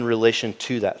relation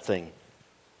to that thing.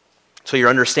 So your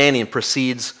understanding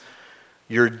precedes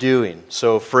your doing.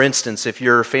 So for instance, if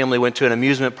your family went to an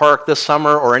amusement park this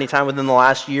summer or any time within the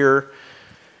last year,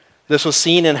 this was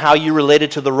seen in how you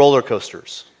related to the roller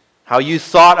coasters, how you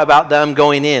thought about them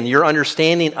going in. Your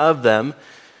understanding of them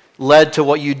led to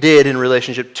what you did in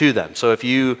relationship to them. So if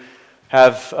you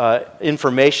have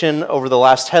information over the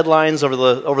last headlines, over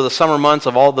the summer months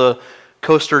of all the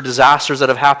coaster disasters that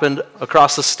have happened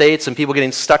across the states and people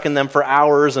getting stuck in them for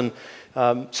hours and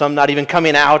some not even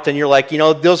coming out, and you're like,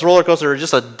 those roller coasters are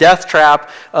just a death trap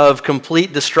of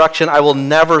complete destruction. I will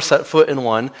never set foot in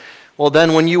one. Well,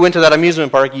 then when you went to that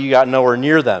amusement park, you got nowhere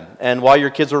near them. And while your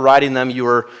kids were riding them, you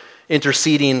were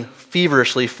interceding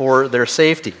feverishly for their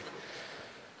safety.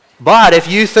 But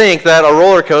if you think that a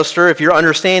roller coaster, if your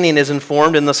understanding is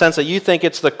informed in the sense that you think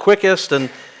it's the quickest and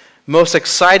most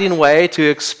exciting way to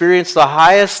experience the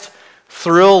highest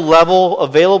thrill level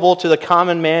available to the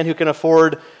common man who can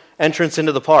afford entrance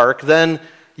into the park, then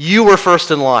you were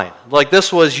first in line. Like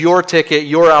this was your ticket,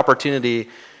 your opportunity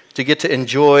to get to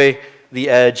enjoy the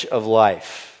edge of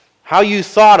life. How you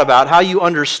thought about, how you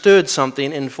understood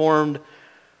something informed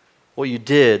what you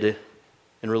did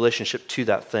in relationship to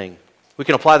that thing. We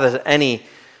can apply that to any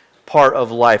part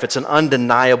of life. It's an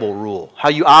undeniable rule. How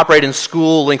you operate in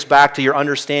school links back to your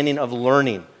understanding of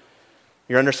learning,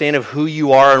 your understanding of who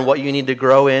you are and what you need to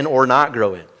grow in or not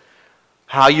grow in.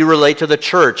 How you relate to the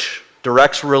church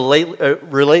relates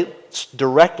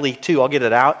directly to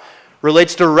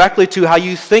how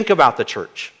you think about the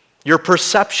church, your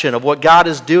perception of what God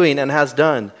is doing and has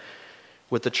done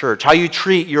with the church. How you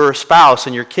treat your spouse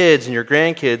and your kids and your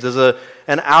grandkids is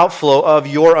an outflow of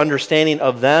your understanding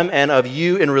of them and of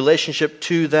you in relationship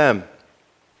to them.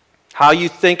 How you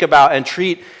think about and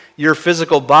treat your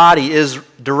physical body is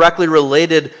directly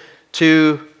related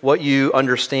to what you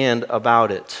understand about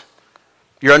it.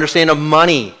 Your understanding of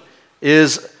money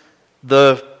produces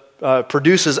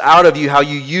out of you how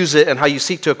you use it and how you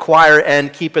seek to acquire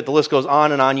and keep it. The list goes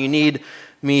on and on. You need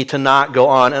me to not go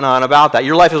on and on about that.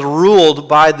 Your life is ruled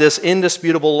by this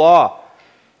indisputable law.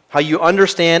 How you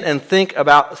understand and think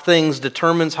about things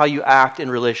determines how you act in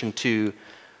relation to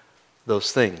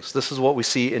those things. This is what we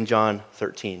see in John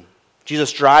 13.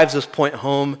 Jesus drives this point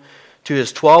home to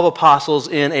his 12 apostles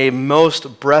in a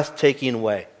most breathtaking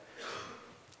way.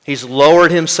 He's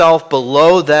lowered himself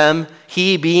below them.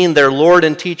 He, being their Lord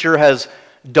and teacher, has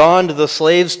donned the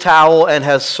slave's towel and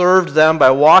has served them by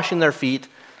washing their feet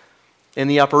in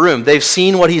the upper room. They've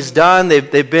seen what he's done.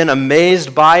 They've been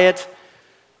amazed by it.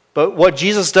 But what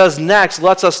Jesus does next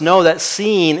lets us know that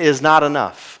seeing is not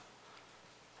enough.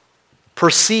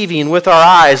 Perceiving with our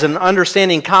eyes and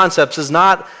understanding concepts is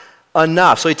not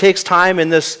enough. So he takes time in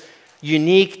this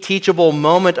unique, teachable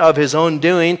moment of his own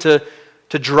doing to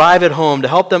drive it home, to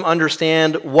help them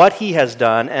understand what he has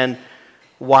done and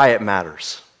why it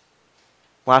matters.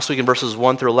 Last week in verses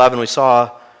 1 through 11, we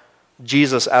saw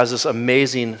Jesus as this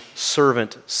amazing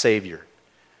servant Savior.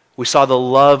 We saw the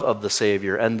love of the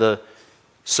Savior and the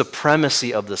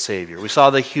supremacy of the Savior. We saw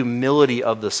the humility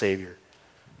of the Savior.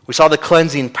 We saw the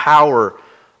cleansing power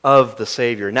of the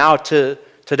Savior. Now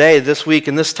today, this week,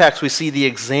 in this text, we see the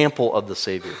example of the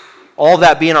Savior. All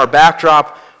that being our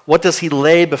backdrop, what does he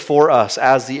lay before us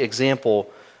as the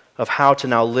example of how to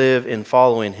now live in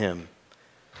following him?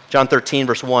 John 13,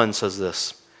 verse 1 says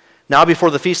this. Now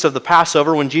before the feast of the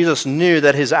Passover, when Jesus knew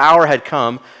that his hour had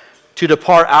come to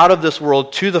depart out of this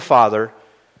world to the Father,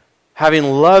 having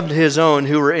loved his own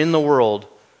who were in the world,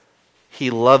 he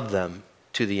loved them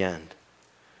to the end.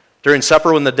 During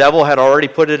supper, when the devil had already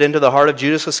put it into the heart of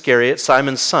Judas Iscariot,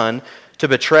 Simon's son, to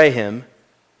betray him,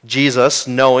 Jesus,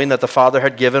 knowing that the Father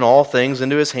had given all things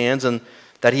into his hands and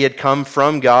that he had come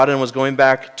from God and was going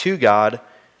back to God,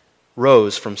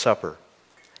 rose from supper.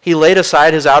 He laid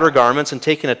aside his outer garments and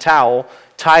taking a towel,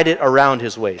 tied it around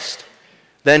his waist.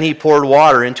 Then he poured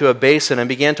water into a basin and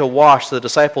began to wash the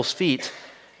disciples' feet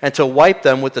and to wipe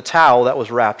them with the towel that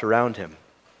was wrapped around him.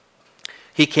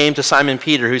 He came to Simon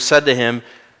Peter, who said to him,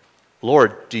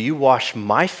 Lord, do you wash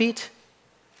my feet?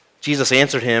 Jesus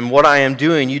answered him, what I am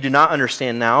doing you do not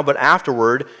understand now, but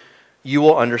afterward you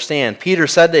will understand. Peter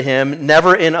said to him,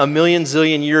 never in a million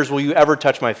zillion years will you ever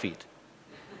touch my feet.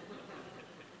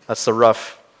 That's the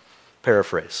rough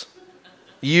paraphrase.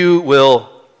 You will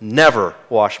never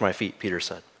wash my feet, Peter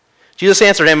said. Jesus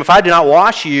answered him, if I do not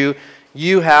wash you,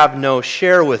 you have no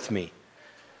share with me.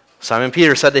 Simon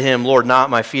Peter said to him, Lord,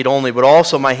 not my feet only, but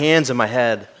also my hands and my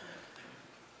head.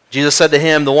 Jesus said to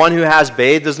him, the one who has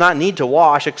bathed does not need to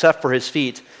wash except for his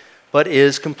feet, but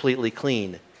is completely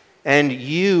clean. And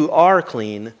you are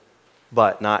clean,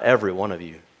 but not every one of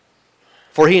you.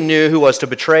 For he knew who was to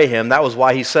betray him. That was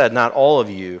why he said, not all of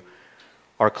you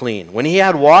are clean. When he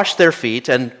had washed their feet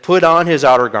and put on his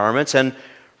outer garments and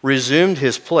resumed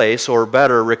his place, or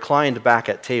better, reclined back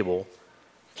at table,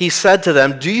 he said to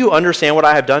them, do you understand what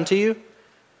I have done to you?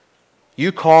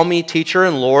 You call me teacher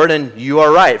and Lord, and you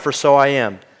are right, for so I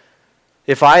am.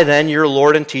 If I then, your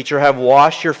Lord and teacher, have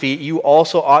washed your feet, you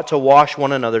also ought to wash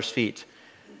one another's feet.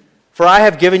 For I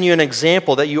have given you an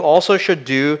example that you also should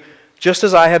do just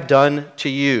as I have done to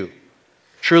you.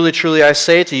 Truly, truly, I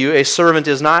say to you, a servant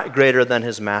is not greater than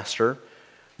his master,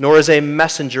 nor is a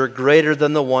messenger greater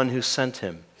than the one who sent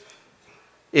him.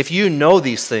 If you know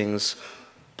these things,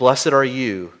 blessed are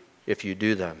you if you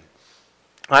do them.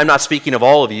 I am not speaking of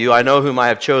all of you. I know whom I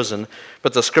have chosen,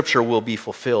 but the scripture will be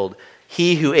fulfilled.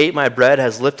 He who ate my bread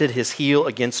has lifted his heel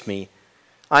against me.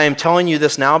 I am telling you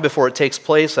this now before it takes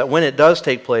place, that when it does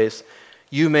take place,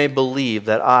 you may believe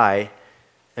that I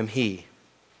am he.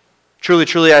 Truly,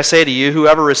 truly, I say to you,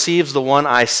 whoever receives the one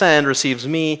I send receives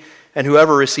me, and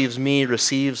whoever receives me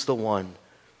receives the one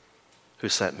who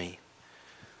sent me.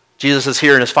 Jesus is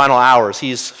here in his final hours.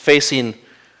 He's facing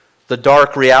the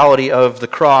dark reality of the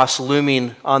cross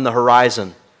looming on the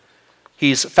horizon.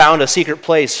 He's found a secret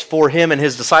place for him and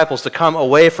his disciples to come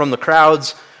away from the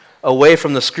crowds, away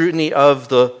from the scrutiny of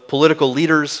the political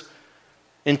leaders,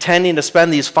 intending to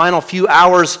spend these final few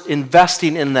hours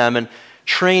investing in them and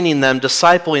training them,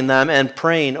 discipling them, and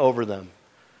praying over them.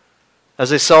 As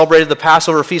they celebrated the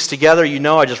Passover feast together,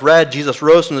 I just read, Jesus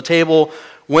rose from the table,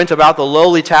 went about the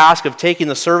lowly task of taking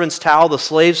the servant's towel, the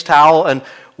slave's towel, and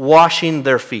washing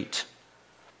their feet.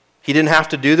 He didn't have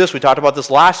to do this. We talked about this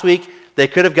last week. They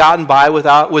could have gotten by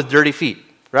with dirty feet,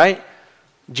 right?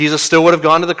 Jesus still would have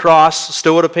gone to the cross,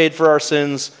 still would have paid for our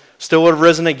sins, still would have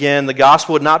risen again. The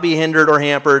gospel would not be hindered or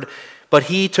hampered, but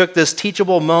he took this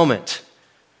teachable moment,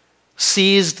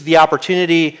 seized the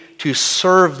opportunity to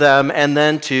serve them and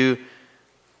then to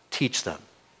teach them.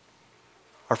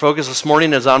 Our focus this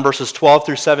morning is on verses 12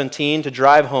 through 17 to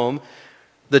drive home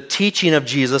the teaching of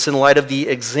Jesus in light of the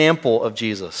example of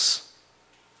Jesus.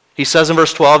 He says in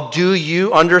verse 12, do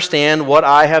you understand what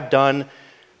I have done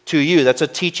to you? That's a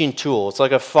teaching tool. It's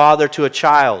like a father to a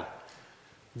child.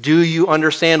 Do you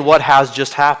understand what has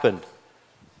just happened?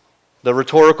 The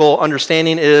rhetorical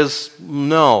understanding is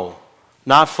no,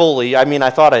 not fully. I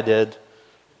thought I did,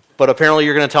 but apparently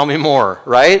you're going to tell me more,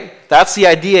 right? That's the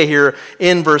idea here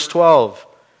in verse 12.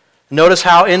 Notice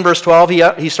how in verse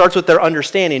 12 he starts with their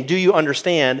understanding. Do you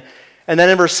understand? And then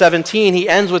in verse 17 he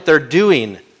ends with their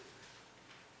doing.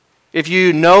 If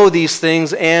you know these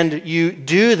things and you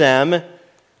do them,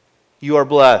 you are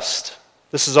blessed.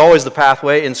 This is always the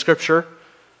pathway in Scripture.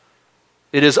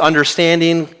 It is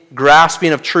understanding,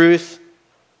 grasping of truth,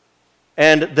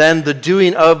 and then the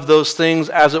doing of those things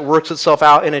as it works itself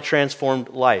out in a transformed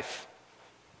life.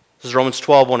 This is Romans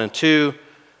 12, 1 and 2.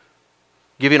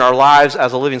 Giving our lives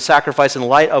as a living sacrifice in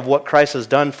light of what Christ has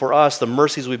done for us, the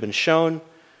mercies we've been shown.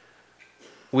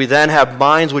 We then have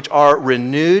minds which are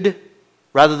renewed.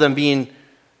 Rather than being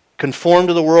conformed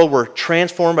to the world, we're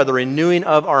transformed by the renewing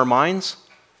of our minds,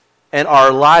 and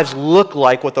our lives look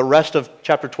like what the rest of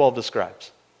chapter 12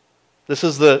 describes. This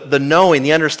is the knowing,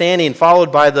 the understanding,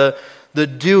 followed by the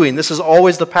doing. This is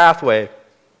always the pathway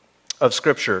of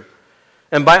Scripture.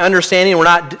 And by understanding, we're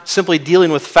not simply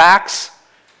dealing with facts.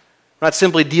 We're not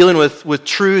simply dealing with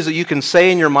truths that you can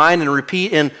say in your mind and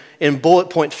repeat in bullet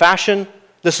point fashion.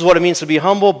 This is what it means to be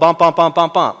humble, bump, bump, bump,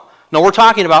 bump, bump. No, we're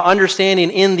talking about understanding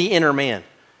in the inner man.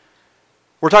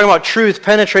 We're talking about truth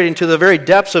penetrating to the very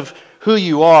depths of who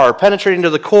you are, penetrating to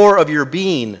the core of your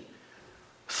being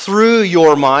through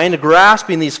your mind,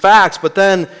 grasping these facts, but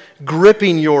then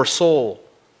gripping your soul,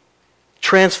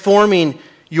 transforming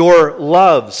your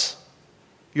loves,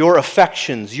 your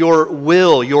affections, your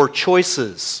will, your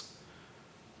choices,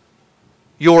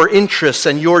 your interests,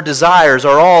 and your desires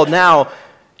are all now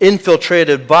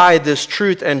infiltrated by this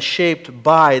truth and shaped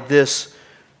by this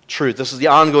truth. This is the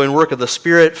ongoing work of the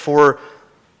Spirit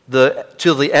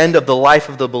till the end of the life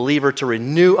of the believer, to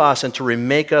renew us and to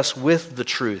remake us with the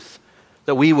truth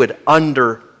that we would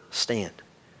understand.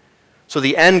 So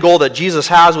the end goal that Jesus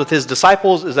has with his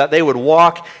disciples is that they would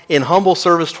walk in humble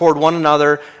service toward one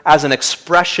another as an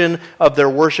expression of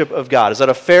their worship of God. Is that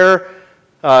a fair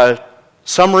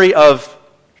summary of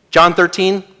John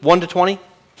 13, 1 to 20?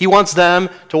 He wants them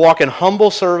to walk in humble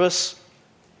service,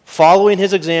 following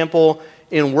his example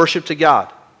in worship to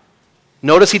God.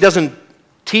 Notice he doesn't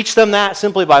teach them that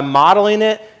simply by modeling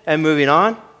it and moving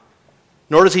on.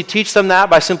 Nor does he teach them that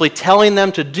by simply telling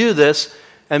them to do this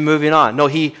and moving on. No,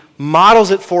 he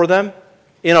models it for them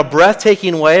in a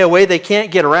breathtaking way, a way they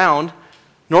can't get around,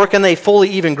 nor can they fully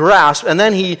even grasp. And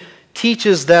then he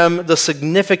teaches them the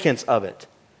significance of it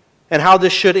and how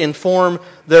this should inform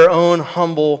their own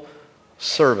humble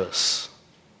service.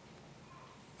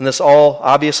 And this all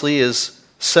obviously is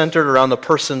centered around the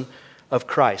person of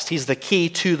Christ. He's the key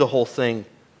to the whole thing.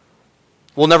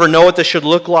 We'll never know what this should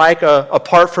look like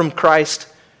apart from Christ,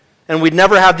 and we'd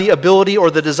never have the ability or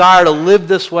the desire to live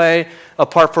this way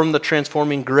apart from the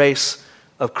transforming grace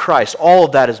of Christ. All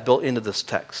of that is built into this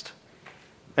text.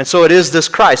 And so it is this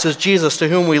Christ, this Jesus, to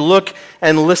whom we look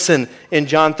and listen in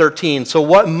John 13. So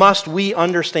what must we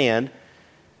understand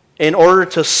in order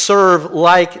to serve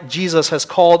like Jesus has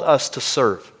called us to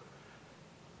serve?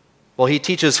 Well, he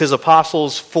teaches his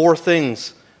apostles 4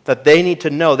 things that they need to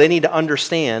know, they need to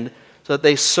understand, so that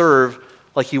they serve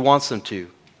like he wants them to.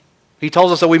 He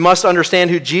tells us that we must understand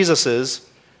who Jesus is.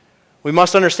 We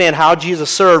must understand how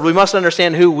Jesus served. We must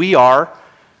understand who we are.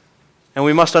 And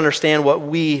we must understand what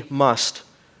we must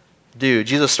do.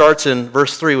 Jesus starts in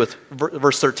verse 13,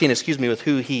 with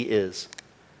who he is.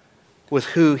 With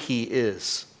who he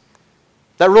is.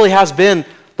 That really has been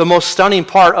the most stunning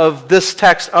part of this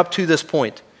text up to this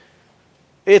point.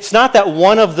 It's not that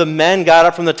one of the men got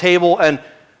up from the table and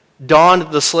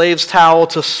donned the slave's towel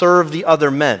to serve the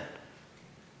other men.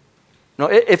 No,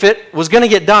 if it was going to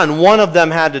get done, one of them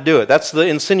had to do it. That's the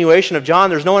insinuation of John.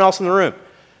 There's no one else in the room.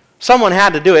 Someone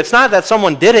had to do it. It's not that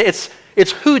someone did it,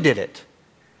 it's who did it.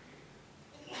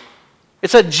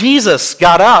 It's that Jesus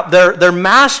got up, their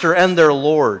master and their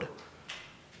Lord.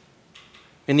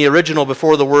 In the original,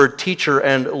 before the word teacher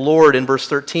and Lord in verse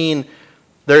 13,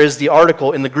 there is the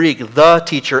article in the Greek, the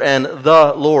teacher and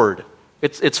the Lord.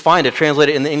 It's fine to translate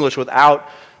it in the English without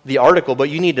the article,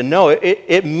 but you need to know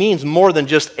it means more than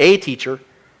just a teacher,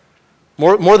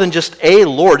 more than just a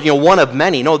Lord, one of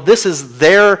many. No, this is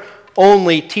their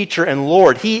only teacher and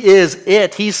Lord. He is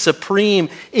it. He's supreme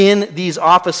in these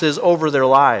offices over their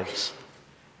lives.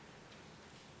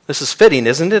 This is fitting,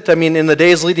 isn't it? I mean, in the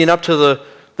days leading up to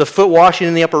the foot washing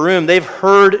in the upper room, they've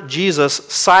heard Jesus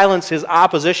silence his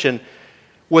opposition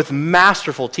with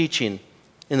masterful teaching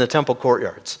in the temple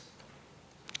courtyards.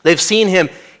 They've seen him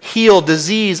heal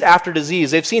disease after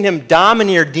disease. They've seen him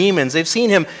domineer demons. They've seen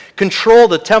him control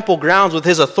the temple grounds with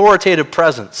his authoritative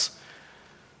presence.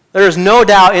 There is no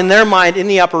doubt in their mind in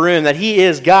the upper room that he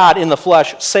is God in the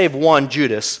flesh, save one,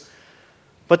 Judas.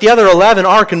 But the other 11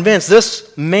 are convinced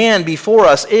this man before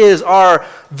us is our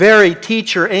very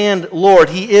teacher and Lord.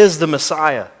 He is the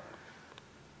Messiah.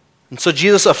 And so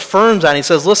Jesus affirms that, and he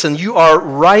says, listen, you are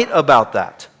right about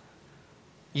that.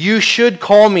 You should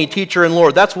call me teacher and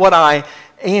Lord. That's what I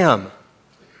am.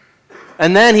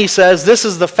 And then he says, this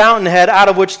is the fountainhead out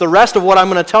of which the rest of what I'm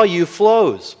going to tell you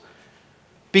flows.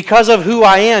 Because of who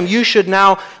I am, you should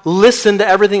now listen to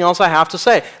everything else I have to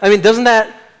say. I mean, doesn't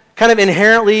that kind of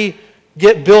inherently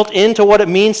get built into what it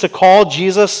means to call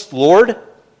Jesus Lord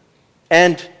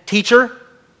and teacher?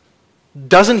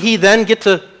 Doesn't he then get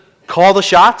to call the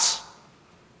shots?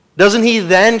 Doesn't he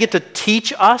then get to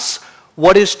teach us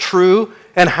what is true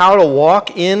and how to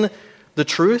walk in the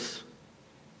truth?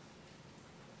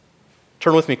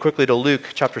 Turn with me quickly to Luke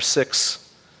chapter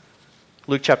 6.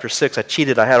 Luke chapter 6. I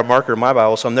cheated. I had a marker in my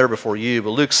Bible, so I'm there before you.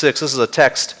 But Luke 6, this is a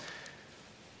text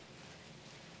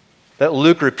that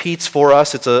Luke repeats for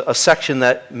us. It's a section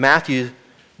that Matthew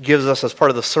gives us as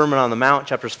part of the Sermon on the Mount,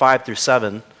 chapters 5 through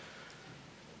 7.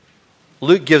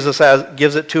 Luke gives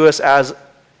it to us as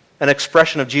an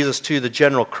expression of Jesus to the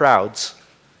general crowds.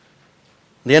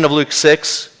 At the end of Luke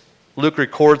 6, Luke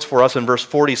records for us in verse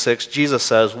 46, Jesus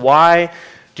says, "Why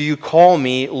do you call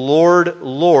me Lord,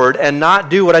 Lord, and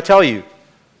not do what I tell you?"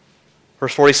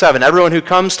 Verse 47, "Everyone who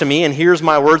comes to me and hears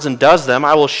my words and does them,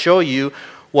 I will show you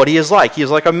what he is like. He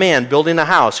is like a man building a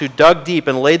house who dug deep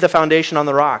and laid the foundation on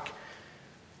the rock.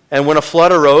 And when a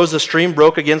flood arose, the stream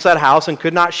broke against that house and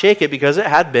could not shake it because it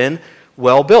had been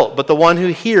well built. But the one who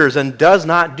hears and does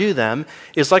not do them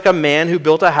is like a man who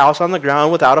built a house on the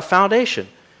ground without a foundation.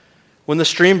 When the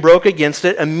stream broke against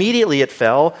it, immediately it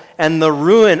fell, and the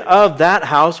ruin of that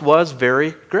house was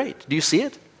very great." Do you see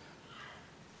it?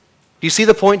 Do you see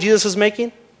the point Jesus is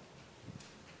making?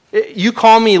 You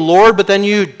call me Lord, but then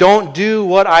you don't do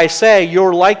what I say.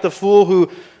 You're like the fool who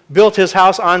built his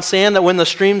house on sand, that when the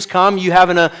streams come, you have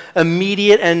an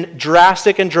immediate and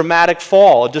drastic and dramatic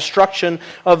fall, a destruction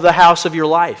of the house of your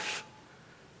life.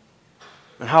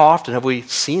 And how often have we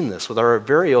seen this with our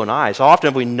very own eyes? How often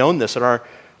have we known this in our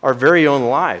very own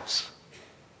lives?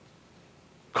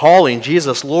 Calling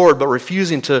Jesus Lord, but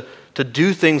refusing to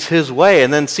do things his way,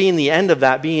 and then seeing the end of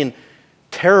that being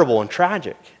terrible and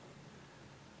tragic.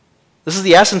 This is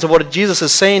the essence of what Jesus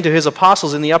is saying to his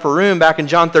apostles in the upper room back in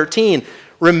John 13.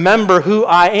 remember who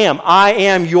I am. I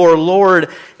am your Lord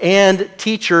and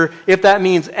teacher. If that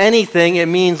means anything, it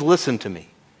means listen to me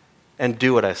and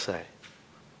do what I say.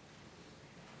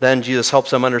 Then Jesus helps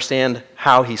them understand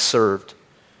how he served.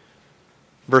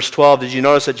 Verse 12, did you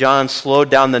notice that John slowed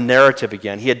down the narrative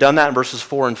again? He had done that in verses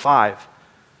 4 and 5.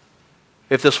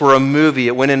 If this were a movie,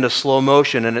 it went into slow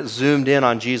motion and it zoomed in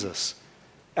on Jesus.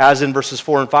 As in verses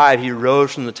 4 and 5, he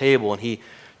rose from the table and he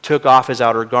took off his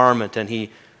outer garment and he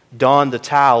donned the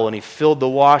towel and he filled the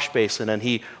wash basin and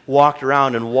he walked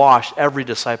around and washed every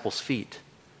disciple's feet.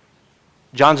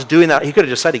 John's doing that. He could have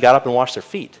just said he got up and washed their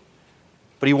feet.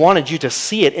 But he wanted you to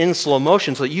see it in slow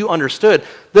motion so that you understood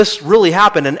this really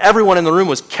happened and everyone in the room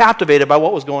was captivated by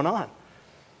what was going on.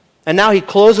 And now he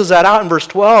closes that out in verse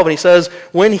 12 and he says,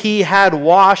 when he had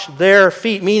washed their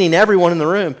feet, meaning everyone in the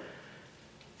room,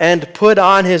 and put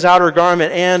on his outer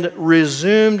garment and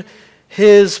resumed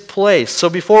his place. So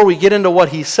before we get into what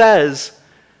he says,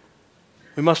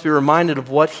 we must be reminded of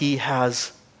what he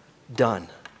has done.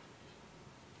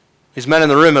 These men in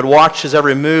the room had watched his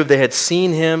every move. They had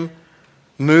seen him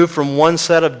move from one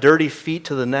set of dirty feet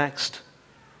to the next.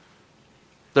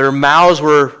 Their mouths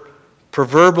were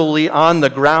proverbially on the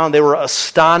ground. They were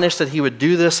astonished that he would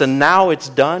do this, and now it's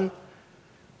done.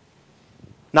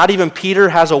 Not even Peter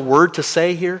has a word to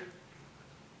say here.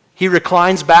 He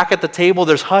reclines back at the table.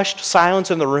 There's hushed silence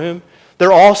in the room.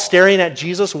 They're all staring at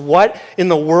Jesus. What in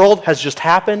the world has just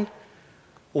happened?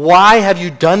 Why have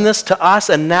you done this to us?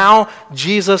 And now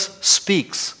Jesus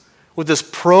speaks with this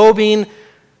probing,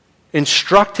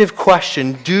 instructive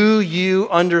question. Do you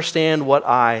understand what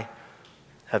I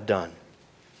have done?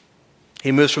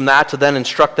 He moves from that to then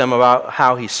instruct them about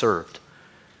how he served.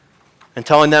 And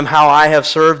telling them how I have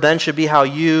served then should be how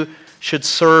you should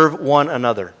serve one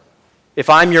another. If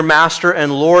I'm your master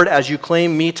and Lord as you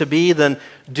claim me to be, then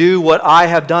do what I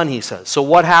have done, he says. So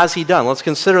what has he done? Let's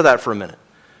consider that for a minute.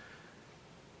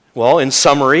 Well, in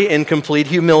summary, in complete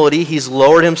humility, he's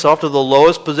lowered himself to the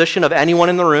lowest position of anyone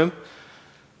in the room,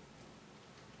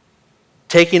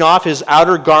 taking off his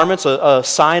outer garments, a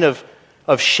sign of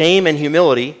shame and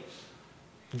humility,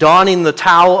 donning the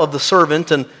towel of the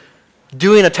servant, and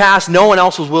doing a task no one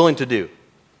else was willing to do.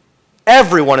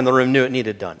 Everyone in the room knew it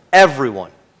needed done.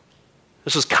 Everyone.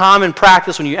 This was common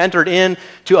practice when you entered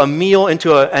into a meal,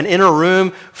 into an inner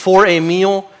room for a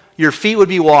meal. Your feet would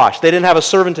be washed. They didn't have a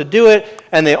servant to do it,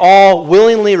 and they all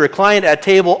willingly reclined at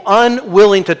table,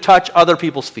 unwilling to touch other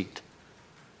people's feet.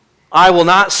 I will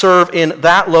not serve in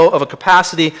that low of a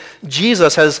capacity.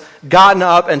 Jesus has gotten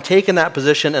up and taken that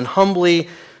position and humbly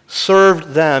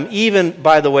served them, even,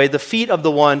 by the way, the feet of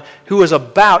the one who was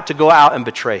about to go out and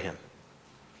betray him.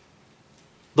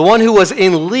 The one who was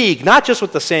in league, not just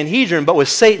with the Sanhedrin, but with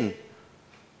Satan.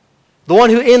 The one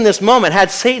who in this moment had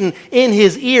Satan in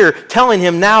his ear telling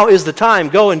him, now is the time,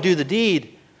 go and do the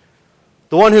deed.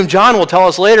 The one whom John will tell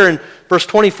us later in verse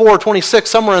 24, 26,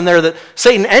 somewhere in there, that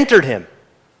Satan entered him,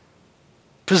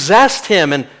 possessed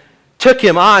him, and took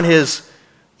him on his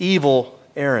evil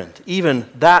errand. Even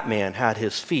that man had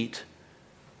his feet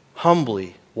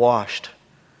humbly washed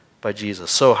by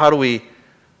Jesus. So how do we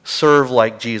serve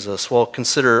like Jesus? Well,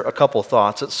 consider a couple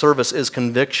thoughts. That service is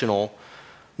convictional,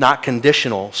 not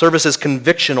conditional. Service is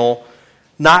convictional,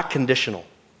 not conditional.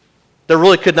 There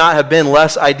really could not have been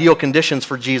less ideal conditions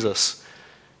for Jesus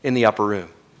in the upper room,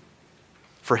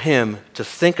 for him to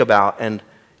think about and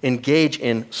engage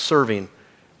in serving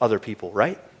other people,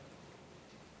 right?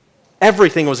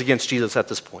 Everything was against Jesus at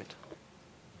this point.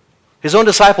 His own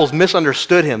disciples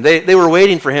misunderstood him. They were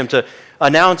waiting for him to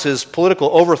announce his political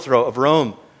overthrow of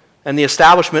Rome and the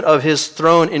establishment of his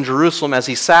throne in Jerusalem as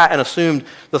he sat and assumed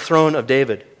the throne of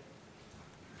David.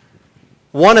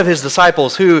 One of his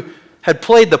disciples who had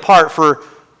played the part for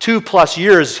 2+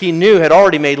 years, he knew had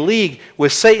already made league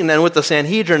with Satan and with the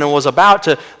Sanhedrin and was about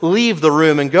to leave the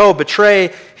room and go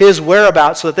betray his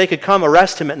whereabouts so that they could come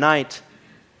arrest him at night.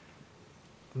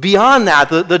 Beyond that,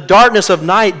 the darkness of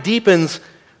night deepens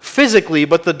physically,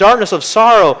 but the darkness of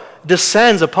sorrow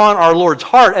descends upon our Lord's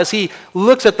heart as he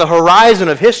looks at the horizon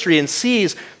of history and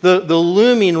sees the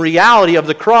looming reality of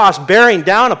the cross bearing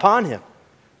down upon him.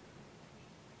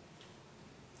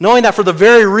 Knowing that for the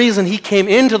very reason he came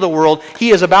into the world,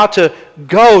 he is about to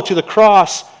go to the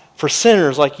cross for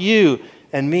sinners like you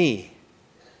and me.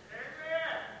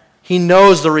 He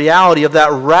knows the reality of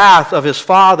that wrath of his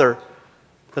Father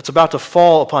that's about to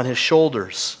fall upon his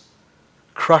shoulders,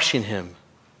 crushing him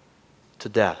to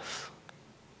death.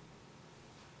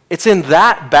 It's in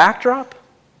that backdrop,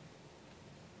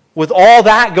 with all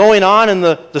that going on in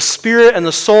the spirit and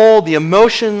the soul, the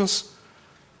emotions,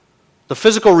 the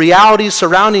physical realities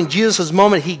surrounding Jesus'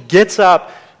 moment, he gets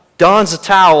up, dons a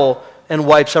towel, and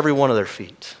wipes every one of their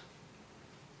feet.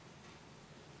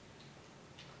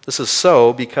 This is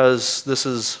so because this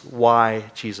is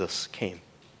why Jesus came.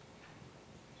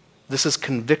 This is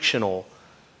convictional,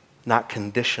 not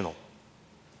conditional.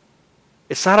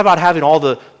 It's not about having all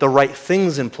the right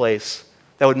things in place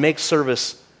that would make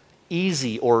service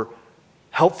easy or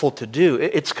helpful to do.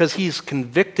 It's because he's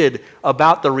convicted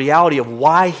about the reality of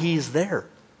why he's there.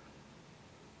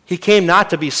 He came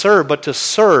not to be served, but to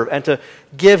serve and to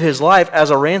give his life as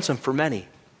a ransom for many.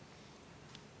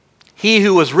 He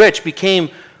who was rich became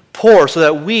poor so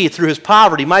that we, through his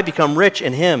poverty, might become rich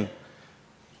in him.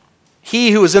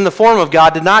 He who was in the form of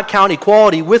God did not count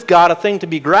equality with God a thing to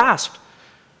be grasped.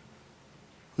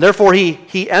 Therefore,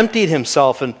 he emptied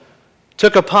himself and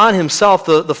took upon himself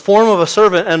the form of a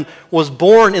servant and was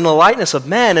born in the likeness of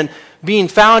men. And being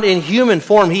found in human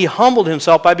form, he humbled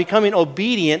himself by becoming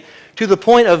obedient to the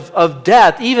point of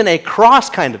death, even a cross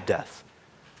kind of death.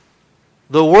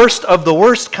 The worst of the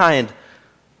worst kind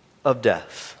of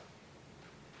death.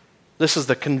 This is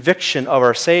the conviction of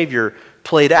our Savior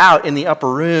played out in the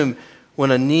upper room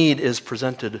when a need is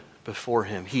presented before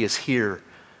him. He is here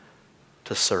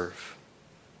to serve.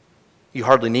 You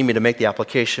hardly need me to make the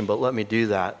application, but let me do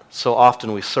that. So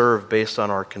often we serve based on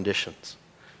our conditions.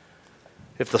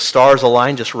 If the stars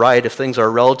align just right, if things are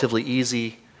relatively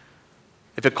easy,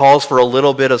 if it calls for a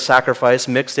little bit of sacrifice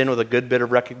mixed in with a good bit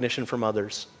of recognition from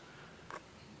others,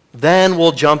 then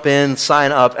we'll jump in,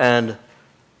 sign up, and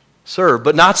serve.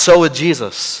 But not so with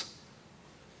Jesus.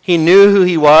 He knew who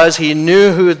he was. He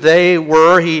knew who they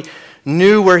were. He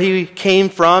knew where he came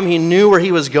from. He knew where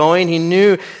he was going. He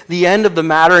knew the end of the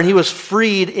matter, and he was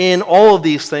freed in all of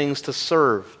these things to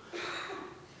serve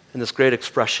in this great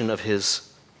expression of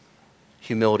his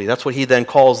humility. That's what he then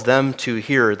calls them to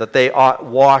here, that they ought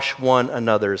wash one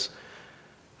another's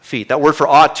feet. That word for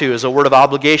ought to is a word of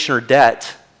obligation or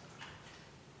debt.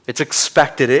 It's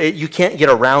expected. You can't get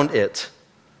around it.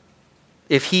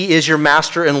 If he is your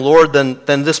master and Lord,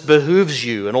 then this behooves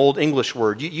you, an old English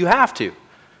word. You have to.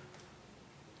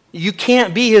 You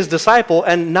can't be his disciple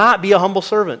and not be a humble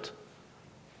servant.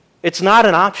 It's not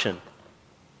an option.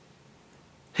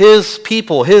 His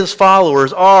people, his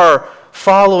followers are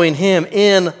following him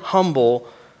in humble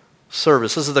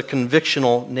service. This is the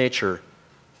convictional nature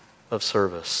of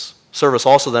service. Service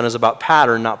also then is about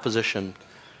pattern, not position.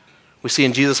 We see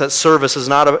in Jesus that service is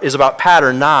about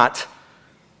pattern, not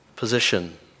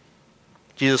position.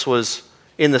 Jesus was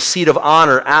in the seat of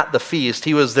honor at the feast.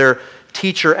 He was their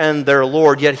teacher and their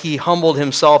Lord, yet he humbled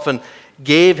himself and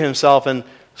gave himself and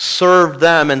served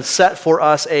them and set for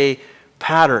us a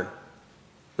pattern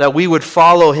that we would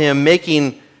follow him,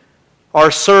 making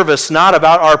our service not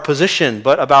about our position,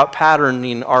 but about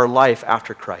patterning our life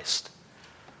after Christ.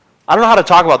 I don't know how to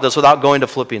talk about this without going to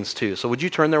Philippians 2, so would you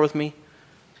turn there with me?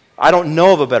 I don't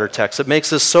know of a better text that makes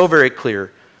this so very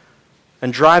clear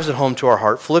and drives it home to our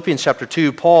heart. Philippians chapter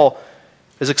 2, Paul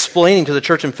is explaining to the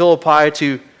church in Philippi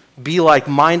to be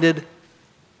like-minded,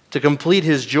 to complete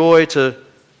his joy, to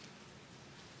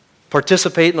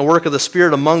participate in the work of the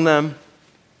Spirit among them.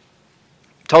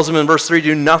 He tells them in verse 3,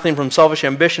 do nothing from selfish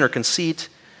ambition or conceit,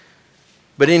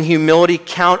 but in humility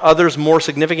count others more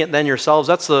significant than yourselves.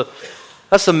 That's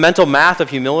the mental math of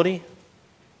humility.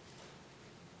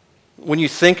 When you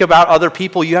think about other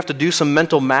people, you have to do some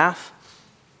mental math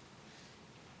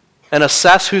and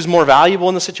assess who's more valuable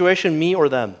in the situation, me or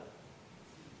them.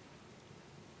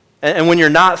 And when you're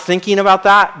not thinking about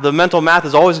that, the mental math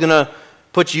is always going to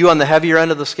put you on the heavier end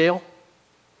of the scale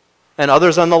and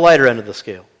others on the lighter end of the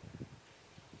scale.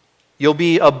 You'll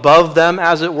be above them,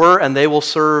 as it were, and they will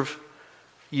serve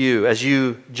you as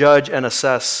you judge and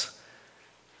assess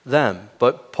them.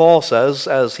 But Paul says,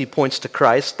 as he points to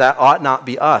Christ, that ought not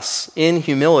be us. In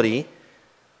humility,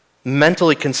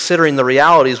 mentally considering the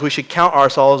realities, we should count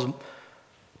ourselves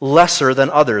lesser than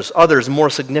others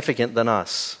more significant than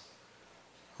us.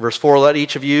 Verse 4, let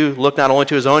each of you look not only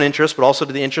to his own interest, but also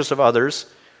to the interest of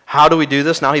others. How do we do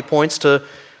this? Now he points to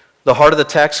the heart of the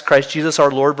text, Christ Jesus our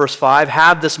Lord. Verse 5,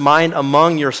 have this mind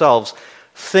among yourselves.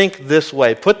 Think this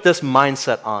way. Put this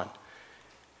mindset on.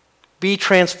 Be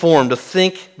transformed to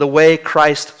think the way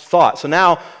Christ thought. So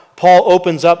now Paul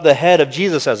opens up the head of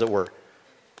Jesus, as it were,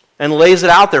 and lays it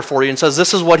out there for you and says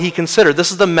this is what he considered. This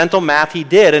is the mental math he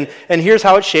did, and here's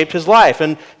how it shaped his life.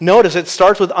 And notice it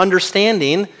starts with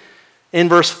understanding in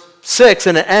verse 6,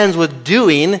 and it ends with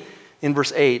doing in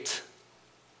verse 8.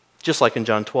 Just like in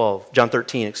John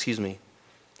 13,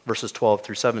 verses 12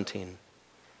 through 17.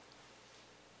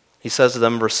 He says to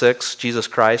them in verse 6, Jesus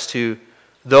Christ, who,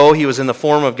 though he was in the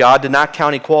form of God, did not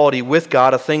count equality with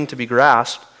God a thing to be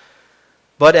grasped,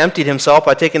 but emptied himself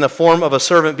by taking the form of a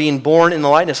servant, being born in the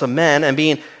likeness of men, and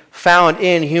being found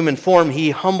in human form,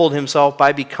 he humbled himself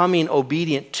by becoming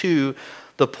obedient to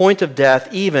the point of death,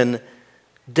 even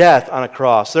death on a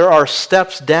cross. There are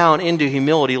steps down into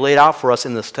humility laid out for us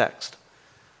in this text.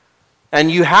 And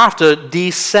you have to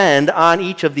descend on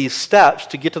each of these steps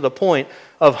to get to the point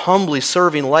of humbly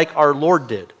serving like our Lord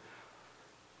did.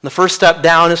 The first step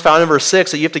down is found in verse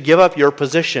 6, that you have to give up your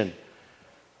position.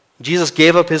 Jesus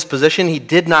gave up his position. He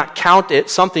did not count it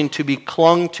something to be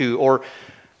clung to or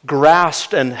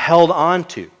grasped and held on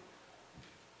to.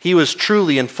 He was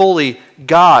truly and fully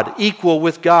God, equal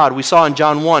with God. We saw in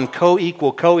John 1,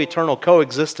 co-equal, co-eternal,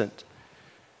 co-existent.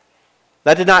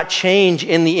 That did not change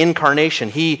in the incarnation.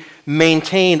 He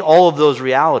maintained all of those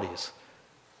realities.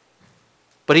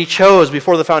 But he chose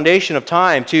before the foundation of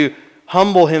time to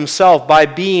humble himself by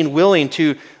being willing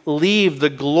to leave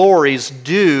the glories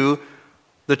due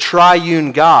the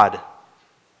triune God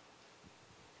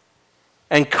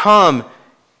and come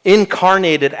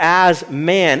incarnated as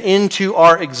man into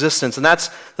our existence. And that's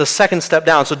the second step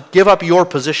down. So give up your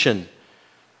position.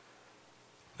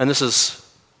 And this is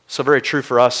so very true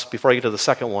for us before I get to the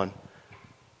second one.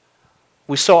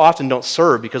 We so often don't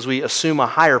serve because we assume a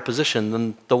higher position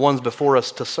than the ones before us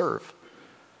to serve.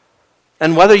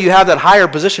 And whether you have that higher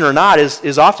position or not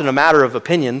is often a matter of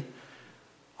opinion.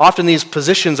 Often these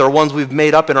positions are ones we've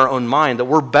made up in our own mind, that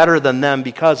we're better than them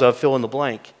because of fill in the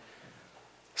blank.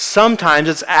 Sometimes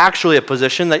it's actually a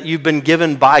position that you've been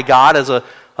given by God as a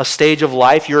stage of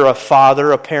life. You're a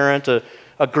father, a parent, a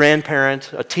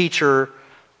grandparent, a teacher,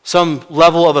 some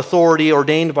level of authority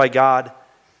ordained by God.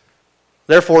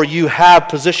 Therefore, you have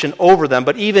position over them.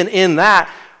 But even in that,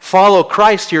 follow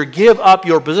Christ here. Give up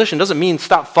your position. Doesn't mean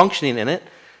stop functioning in it.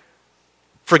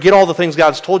 Forget all the things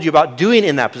God's told you about doing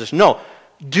in that position. No.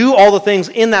 Do all the things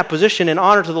in that position in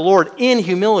honor to the Lord in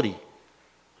humility.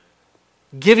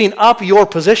 Giving up your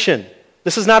position.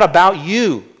 This is not about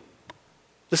you.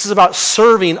 This is about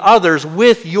serving others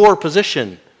with your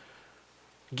position.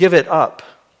 Give it up.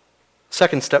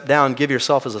 Second step down, give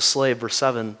yourself as a slave. Verse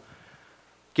 7.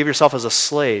 Give yourself as a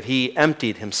slave. He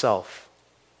emptied himself.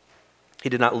 He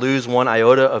did not lose one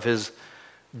iota of his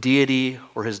deity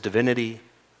or his divinity.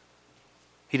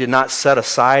 He did not set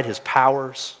aside his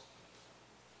powers.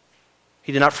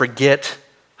 He did not forget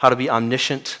how to be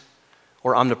omniscient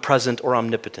or omnipresent or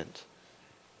omnipotent.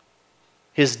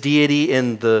 His deity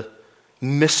in the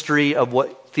mystery of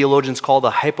what theologians call the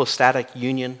hypostatic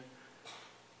union.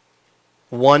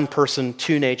 One person,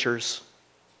 two natures.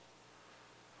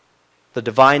 The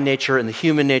divine nature and the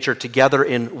human nature together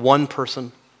in one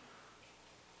person.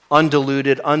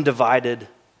 Undiluted, undivided.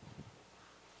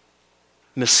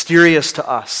 Mysterious to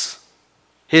us.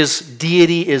 His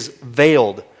deity is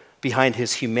veiled behind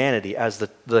his humanity, as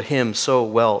the hymn so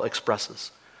well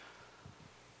expresses.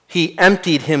 He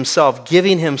emptied himself,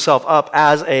 giving himself up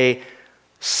as a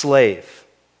slave.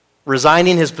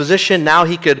 Resigning his position, now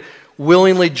he could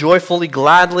willingly, joyfully,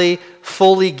 gladly,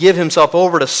 fully give himself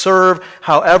over to serve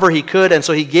however he could. And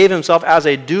so he gave himself as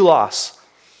a doulos,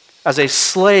 as a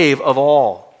slave of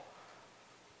all.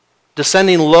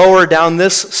 Descending lower down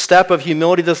this step of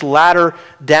humility, this ladder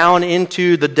down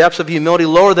into the depths of humility,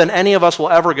 lower than any of us will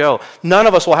ever go. None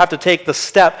of us will have to take the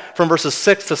step from verses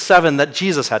 6 to 7 that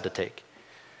Jesus had to take.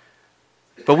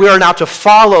 But we are now to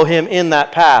follow him in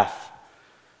that path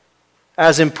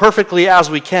as imperfectly as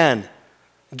we can,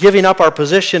 giving up our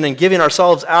position and giving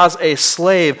ourselves as a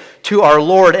slave to our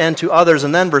Lord and to others.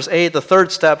 And then verse 8, the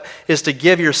third step is to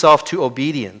give yourself to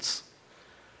obedience.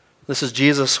 This is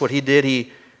Jesus, what he did.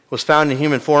 He was found in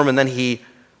human form, and then he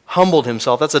humbled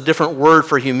himself. That's a different word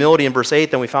for humility in verse 8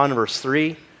 than we found in verse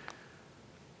 3.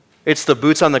 It's the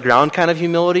boots on the ground kind of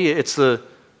humility. It's the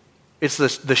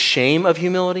shame of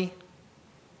humility.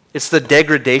 It's the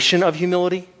degradation of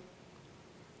humility.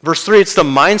 Verse 3, it's the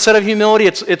mindset of humility.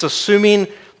 It's assuming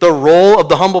the role of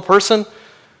the humble person.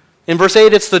 In verse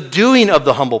 8, it's the doing of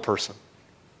the humble person.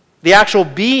 The actual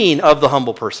being of the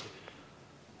humble person.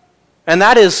 And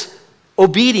that is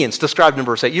obedience described in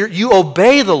verse 8. You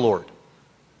obey the Lord.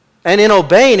 And in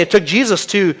obeying, it took Jesus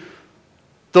to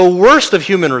the worst of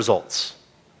human results.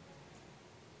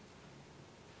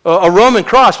 A Roman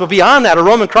cross, but beyond that, a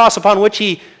Roman cross upon which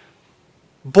he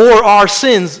bore our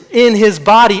sins in his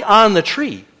body on the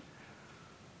tree.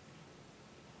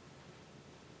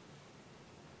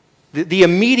 The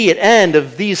immediate end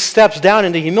of these steps down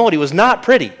into humility was not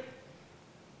pretty.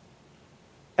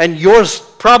 And yours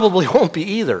probably won't be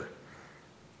either.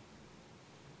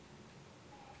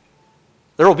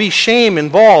 There will be shame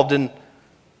involved in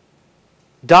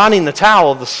donning the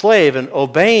towel of the slave and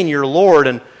obeying your Lord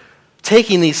and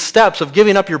taking these steps of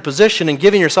giving up your position and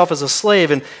giving yourself as a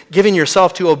slave and giving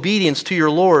yourself to obedience to your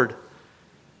Lord.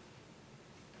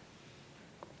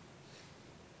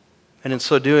 And in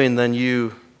so doing, then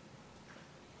you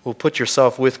will put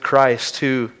yourself with Christ,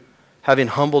 who, having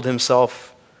humbled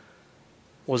himself,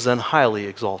 was then highly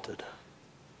exalted.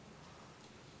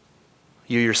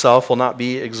 You yourself will not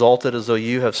be exalted as though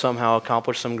you have somehow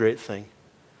accomplished some great thing.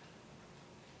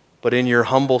 But in your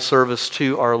humble service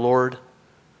to our Lord,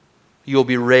 you will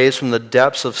be raised from the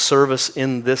depths of service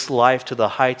in this life to the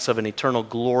heights of an eternal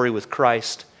glory with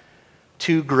Christ,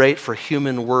 too great for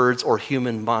human words or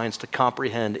human minds to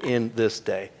comprehend in this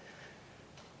day.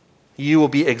 You will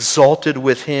be exalted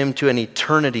with him to an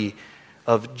eternity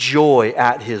of joy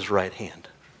at his right hand,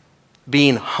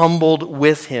 being humbled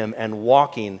with him and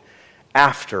walking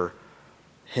after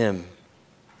him.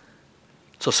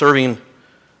 So serving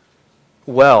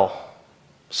well,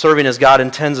 serving as God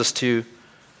intends us to,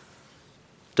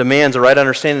 demands a right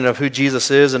understanding of who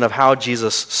Jesus is and of how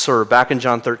Jesus served. Back in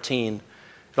John 13,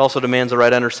 it also demands a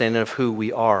right understanding of who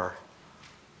we are.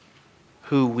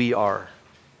 Who we are.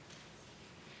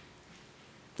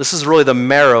 This is really the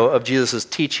marrow of Jesus'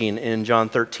 teaching in John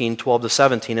 13, 12 to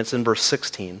 17. It's in verse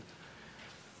 16.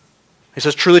 He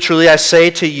says, "Truly, truly, I say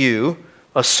to you,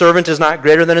 a servant is not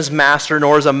greater than his master,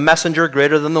 nor is a messenger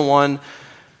greater than the one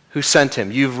who sent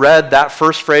him." You've read that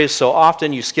first phrase so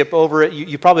often, you skip over it.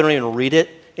 You probably don't even read it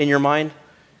in your mind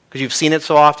because you've seen it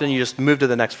so often, you just move to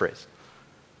the next phrase.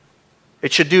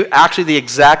 It should do actually the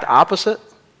exact opposite.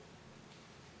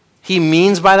 He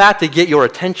means by that to get your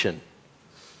attention.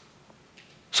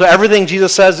 So everything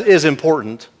Jesus says is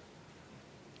important.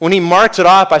 When he marks it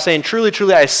off by saying, "Truly,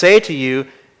 truly, I say to you,"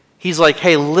 he's like,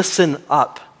 hey, listen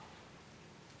up.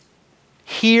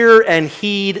 Hear and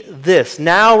heed this.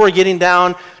 Now we're getting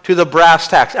down to the brass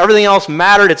tacks. Everything else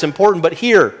mattered, it's important, but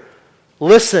here,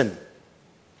 listen.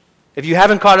 If you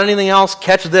haven't caught anything else,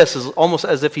 catch this. It's almost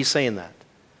as if he's saying that.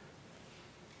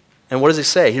 And what does he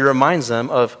say? He reminds them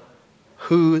of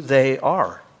who they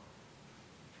are.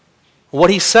 What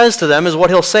he says to them is what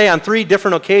he'll say on 3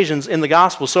 different occasions in the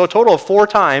gospel. So a total of 4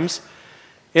 times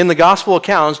in the gospel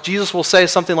accounts, Jesus will say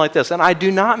something like this. And I do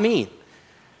not mean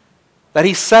that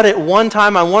he said it one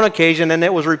time on one occasion and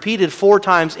it was repeated 4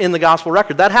 times in the gospel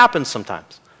record. That happens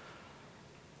sometimes.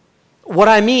 What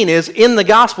I mean is, in the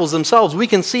gospels themselves, we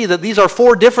can see that these are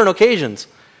 4 different occasions.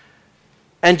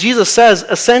 And Jesus says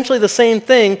essentially the same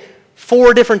thing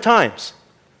 4 different times.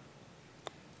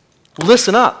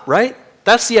 Listen up, right?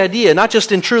 That's the idea. Not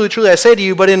just in "truly, truly, I say to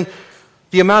you," but in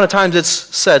the amount of times it's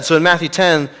said. So in Matthew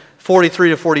 10, 43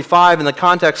 to 45, in the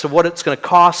context of what it's going to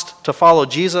cost to follow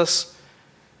Jesus,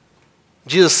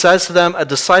 Jesus says to them, "A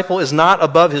disciple is not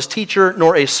above his teacher,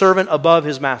 nor a servant above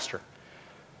his master."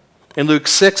 In Luke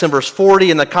 6 and verse 40,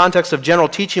 in the context of general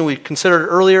teaching we considered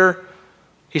earlier,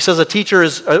 he says a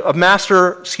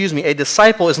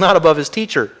disciple is not above his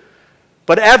teacher.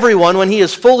 But everyone, when he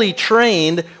is fully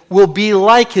trained, will be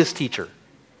like his teacher.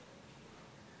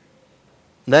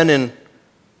 And then in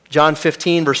John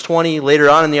 15, verse 20, later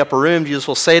on in the upper room, Jesus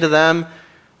will say to them,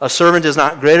 "A servant is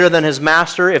not greater than his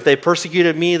master. If they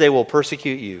persecuted me, they will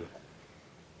persecute you.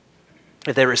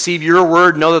 If they receive your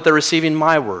word, know that they're receiving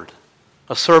my word.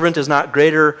 A servant is not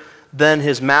greater than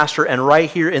his master." And right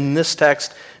here in this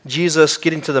text, Jesus,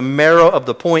 getting to the marrow of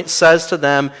the point, says to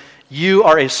them, "You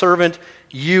are a servant.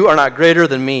 You are not greater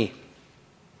than me.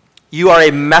 You are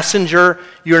a messenger.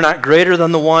 You are not greater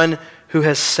than the one who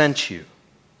has sent you."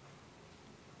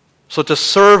 So to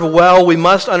serve well, we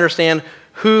must understand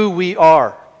who we are.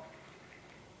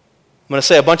 I'm going to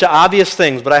say a bunch of obvious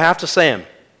things, but I have to say them.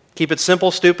 Keep it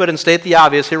simple, stupid, and state the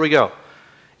obvious. Here we go.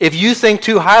 If you think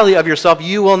too highly of yourself,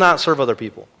 you will not serve other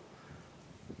people.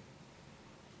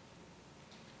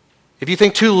 If you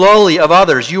think too lowly of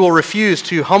others, you will refuse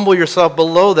to humble yourself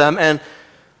below them and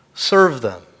serve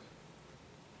them.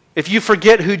 If you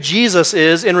forget who Jesus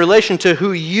is in relation to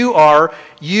who you are,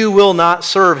 you will not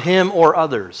serve him or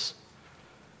others.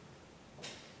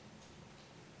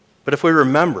 But if we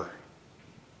remember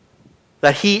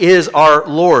that he is our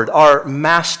Lord, our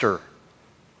master,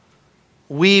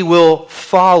 we will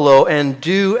follow and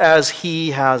do as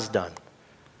he has done.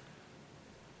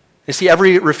 You see,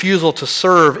 every refusal to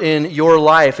serve in your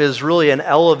life is really an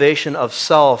elevation of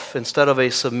self instead of a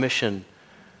submission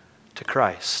to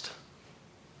Christ.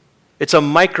 It's a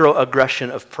microaggression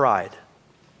of pride.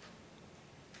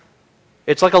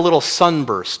 It's like a little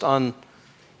sunburst on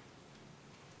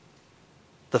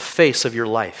the face of your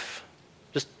life,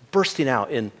 just bursting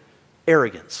out in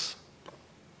arrogance.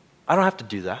 I don't have to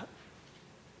do that.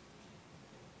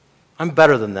 I'm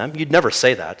better than them. You'd never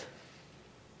say that.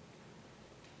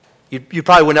 You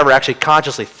probably would never actually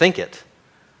consciously think it.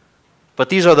 But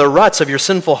these are the ruts of your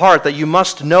sinful heart that you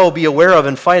must know, be aware of,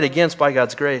 and fight against by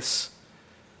God's grace.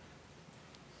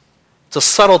 It's a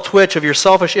subtle twitch of your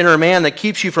selfish inner man that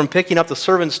keeps you from picking up the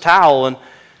servant's towel and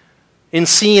in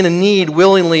seeing a need,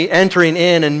 willingly entering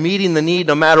in and meeting the need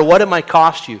no matter what it might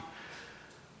cost you.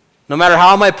 No matter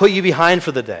how it might put you behind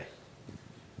for the day.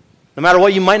 No matter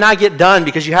what you might not get done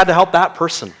because you had to help that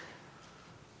person.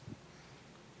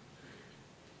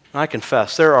 I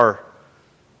confess, there are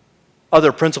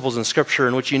other principles in Scripture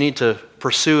in which you need to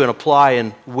pursue and apply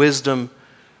in wisdom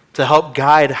to help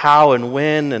guide how and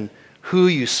when and who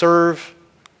you serve.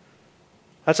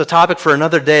 That's a topic for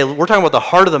another day. We're talking about the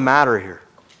heart of the matter here.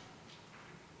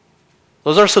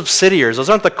 Those are subsidiaries. Those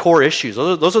aren't the core issues.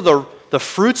 Those are the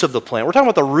fruits of the plant. We're talking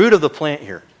about the root of the plant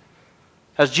here.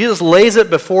 As Jesus lays it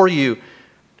before you,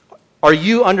 are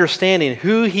you understanding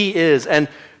who He is and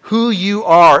who you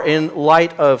are in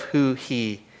light of who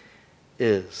He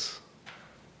is?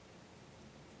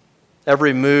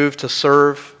 Every move to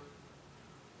serve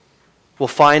will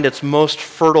find its most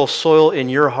fertile soil in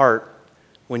your heart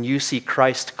when you see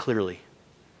Christ clearly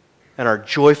and are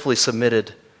joyfully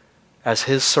submitted as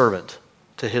His servant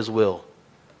to His will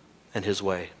and His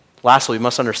way. Lastly, we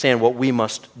must understand what we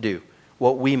must do.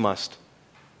 What we must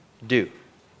do.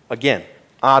 Again,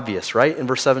 obvious, right? In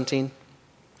verse 17.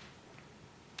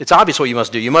 It's obvious what you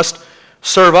must do. You must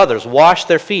serve others, wash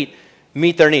their feet,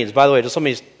 meet their needs. By the way, just let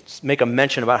me make a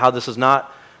mention about how this is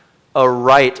not a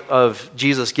rite of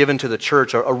Jesus given to the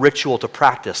church, a ritual to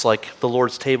practice like the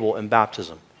Lord's table and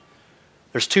baptism.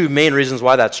 There's two main reasons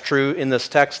why that's true in this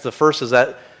text. The first is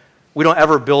that we don't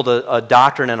ever build a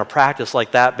doctrine and a practice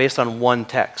like that based on one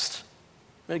text.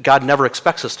 God never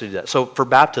expects us to do that. So for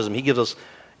baptism, He gives us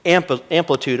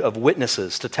amplitude of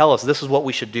witnesses to tell us this is what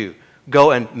we should do.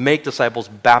 Go and make disciples,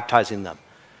 baptizing them.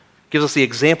 Gives us the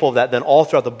example of that then all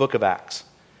throughout the book of Acts.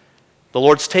 The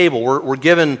Lord's table, we're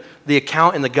given the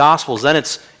account in the Gospels. Then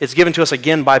it's given to us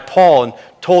again by Paul and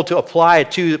told to apply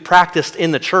it to practiced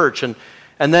in the church. And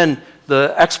then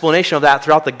the explanation of that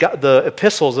throughout the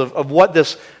epistles of what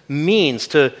this means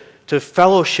to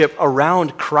fellowship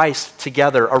around Christ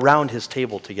together, around His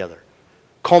table together.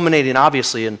 Culminating,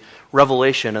 obviously, in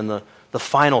Revelation and the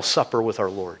final supper with our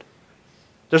Lord.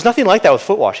 There's nothing like that with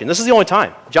foot washing. This is the only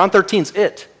time. John 13's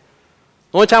it.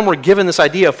 The only time we're given this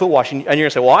idea of foot washing, and you're going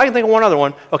to say, well, I can think of one other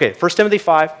one. Okay, 1 Timothy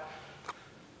 5.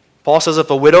 Paul says if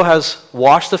a widow has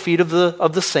washed the feet of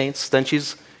the saints, then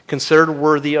she's considered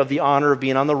worthy of the honor of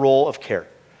being on the roll of care.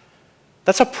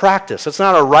 That's a practice. That's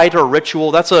not a rite or a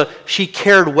ritual. She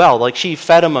cared well. Like she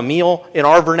fed them a meal. In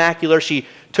our vernacular, she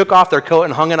took off their coat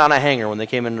and hung it on a hanger when they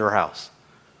came into her house.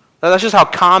 That's just how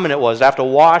common it was to have to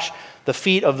wash the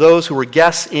feet of those who were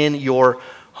guests in your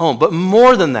home. But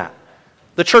more than that,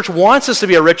 the church wants this to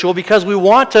be a ritual because we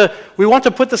want to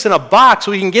put this in a box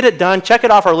so we can get it done, check it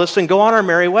off our list, and go on our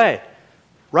merry way.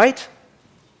 Right?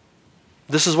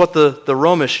 This is what the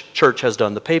Romish church has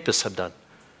done, the papists have done.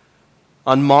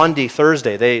 On Maundy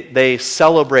Thursday, they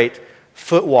celebrate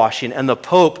foot washing, and the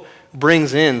Pope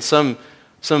brings in some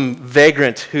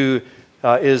vagrant who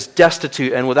is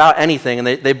destitute and without anything, and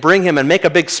they bring him and make a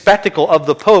big spectacle of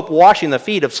the Pope washing the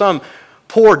feet of some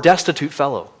poor, destitute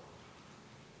fellow.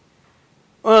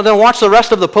 Well, then watch the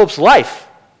rest of the Pope's life.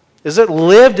 Is it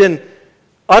lived in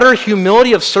utter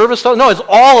humility of service? No, it's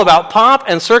all about pomp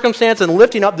and circumstance and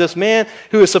lifting up this man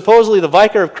who is supposedly the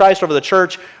vicar of Christ over the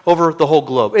church, over the whole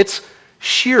globe. It's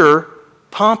sheer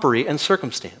pompery and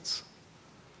circumstance.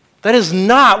 That is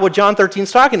not what John 13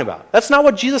 is talking about. That's not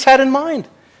what Jesus had in mind.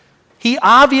 He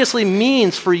obviously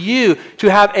means for you to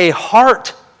have a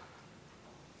heart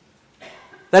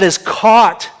that is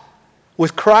caught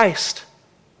with Christ,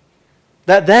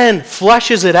 that then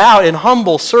fleshes it out in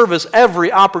humble service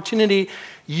every opportunity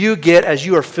you get as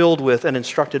you are filled with and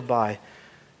instructed by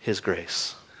His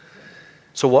grace.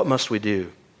 So what must we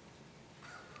do?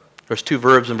 There's two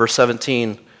verbs in verse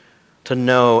 17, to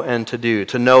know and to do.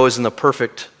 To know is in the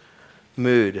perfect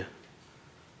mood.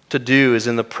 To do is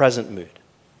in the present mood.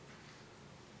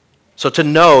 So to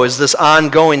know is this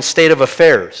ongoing state of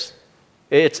affairs.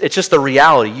 It's just the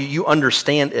reality. You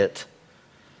understand it.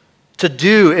 To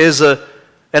do is an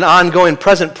ongoing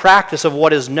present practice of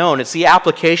what is known. It's the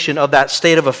application of that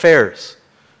state of affairs.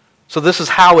 So this is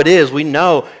how it is. We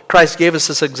know Christ gave us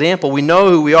this example. We know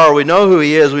who we are. We know who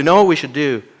He is. We know what we should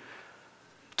do.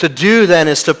 To do then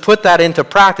is to put that into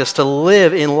practice, to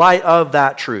live in light of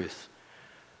that truth.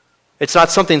 It's not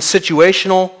something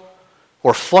situational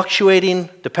or fluctuating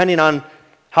depending on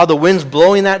how the wind's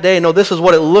blowing that day. No, this is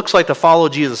what it looks like to follow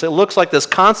Jesus. It looks like this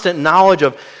constant knowledge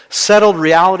of settled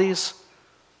realities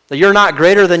That you're not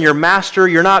greater than your master,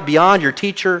 you're not beyond your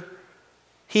teacher.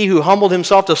 He who humbled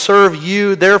himself to serve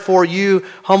you, therefore you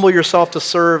humble yourself to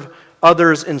serve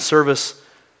others in service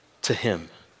to him.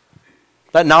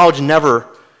 That knowledge never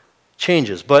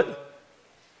changes, but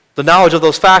the knowledge of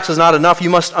those facts is not enough. You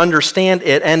must understand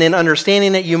it, and in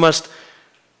understanding it, you must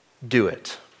do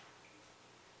it.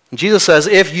 And Jesus says,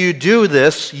 if you do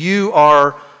this, you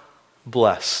are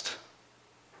blessed.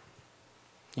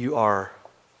 You are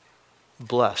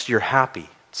blessed. You're happy.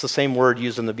 It's the same word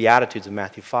used in the Beatitudes in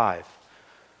Matthew 5.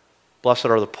 Blessed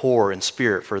are the poor in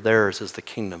spirit, for theirs is the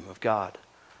kingdom of God.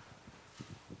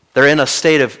 They're in a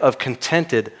state of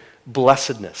contented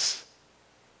blessedness,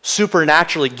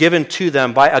 supernaturally given to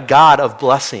them by a God of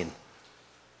blessing.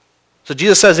 So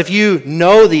Jesus says, if you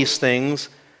know these things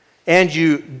and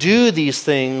you do these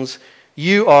things,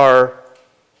 you are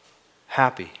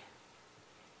happy,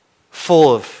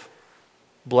 full of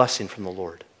blessing from the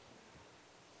Lord.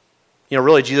 You know,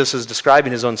 really, Jesus is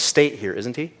describing his own state here,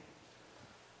 isn't he?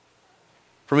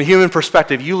 From a human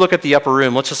perspective, you look at the upper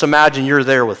room. Let's just imagine you're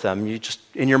there with them. You just,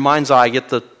 in your mind's eye, get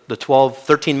the 12,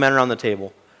 13 men around the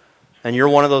table, and you're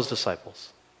one of those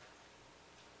disciples.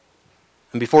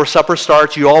 And before supper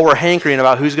starts, you all were hankering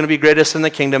about who's going to be greatest in the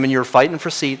kingdom, and you're fighting for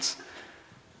seats.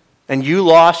 And you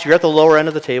lost. You're at the lower end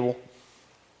of the table.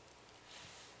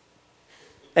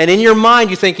 And in your mind,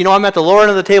 you think, I'm at the lower end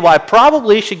of the table. I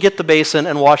probably should get the basin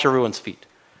and wash everyone's feet.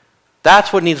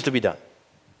 That's what needs to be done.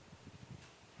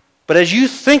 But as you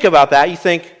think about that, you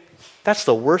think, that's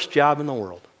the worst job in the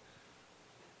world.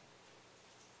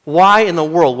 Why in the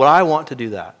world would I want to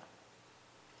do that?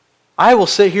 I will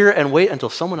sit here and wait until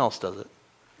someone else does it.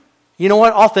 You know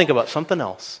what? I'll think about something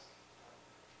else.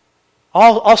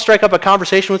 I'll strike up a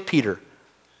conversation with Peter.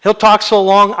 He'll talk so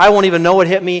long, I won't even know what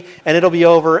hit me, and it'll be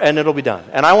over, and it'll be done.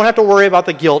 And I won't have to worry about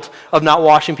the guilt of not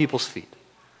washing people's feet.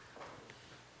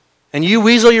 And you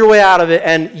weasel your way out of it,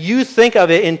 and you think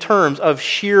of it in terms of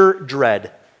sheer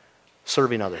dread,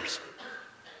 serving others.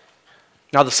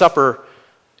 Now the supper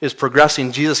is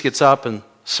progressing. Jesus gets up and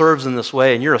serves in this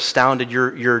way, and you're astounded.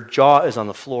 Your jaw is on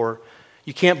the floor.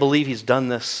 You can't believe he's done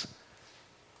this.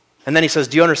 And then he says,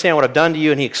 do you understand what I've done to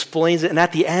you? And he explains it. And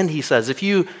at the end he says, if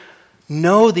you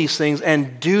know these things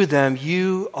and do them,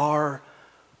 you are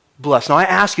blessed. Now I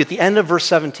ask you at the end of verse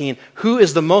 17, who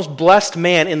is the most blessed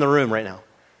man in the room right now?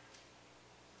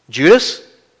 Judas?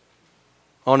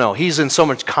 Oh no, he's in so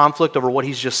much conflict over what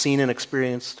he's just seen and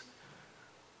experienced.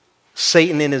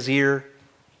 Satan in his ear,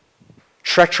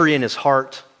 treachery in his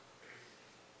heart,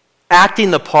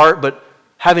 acting the part but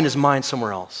having his mind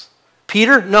somewhere else.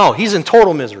 Peter? No, he's in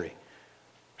total misery.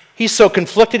 He's so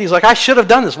conflicted, he's like, I should have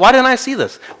done this. Why didn't I see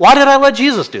this? Why did I let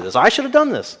Jesus do this? I should have done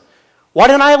this. Why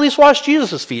didn't I at least wash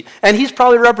Jesus' feet? And he's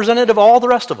probably representative of all the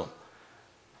rest of them.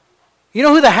 You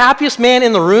know who the happiest man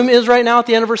in the room is right now at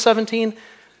the end of verse 17?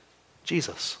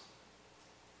 Jesus.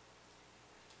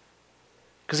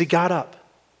 Because he got up,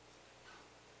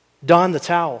 donned the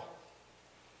towel,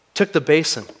 took the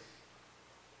basin,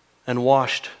 and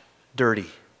washed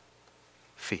dirty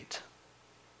feet.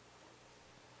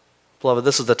 Beloved,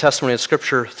 this is the testimony of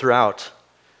Scripture throughout.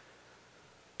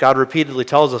 God repeatedly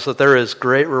tells us that there is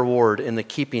great reward in the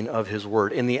keeping of his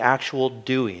word, in the actual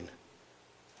doing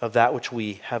of that which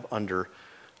we have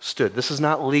understood. This is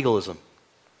not legalism.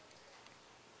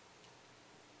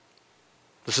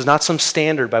 This is not some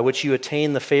standard by which you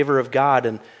attain the favor of God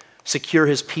and secure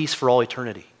his peace for all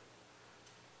eternity.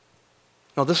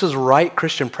 No, this is right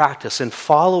Christian practice in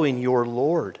following your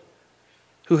Lord,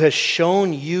 who has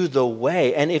shown you the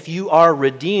way. And if you are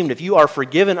redeemed, if you are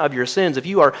forgiven of your sins, if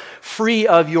you are free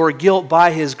of your guilt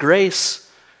by his grace,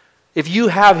 if you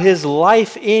have his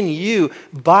life in you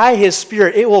by his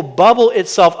Spirit, it will bubble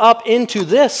itself up into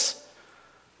this.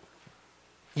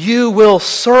 You will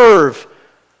serve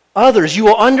others. You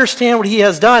will understand what he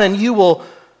has done, and you will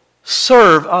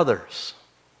serve others.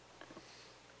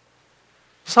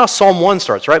 That's how Psalm 1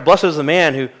 starts, right? Blessed is the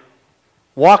man who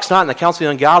walks not in the counsel of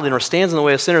the ungodly, nor stands in the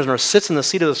way of sinners, nor sits in the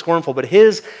seat of the scornful, but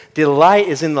his delight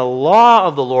is in the law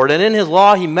of the Lord, and in his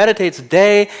law he meditates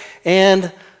day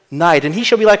and night. And he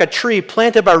shall be like a tree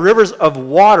planted by rivers of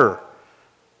water.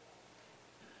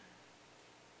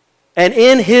 And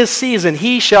in his season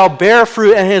he shall bear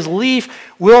fruit, and his leaf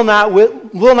will not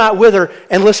wither.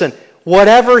 And listen,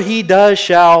 whatever he does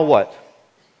shall what?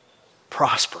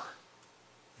 Prosper.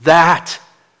 That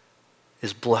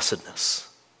is blessedness.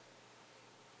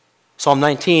 Psalm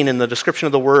 19, in the description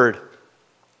of the word,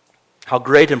 how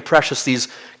great and precious these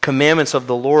commandments of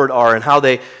the Lord are, and how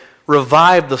they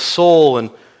revive the soul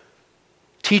and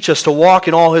teach us to walk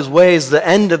in all his ways. The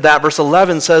end of that, verse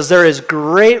 11, says there is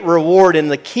great reward in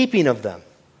the keeping of them.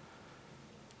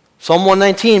 Psalm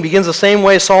 119 begins the same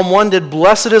way Psalm 1 did.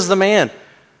 Blessed is the man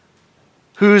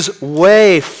whose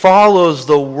way follows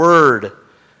the word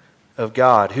of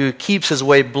God, who keeps his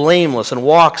way blameless and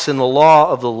walks in the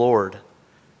law of the Lord.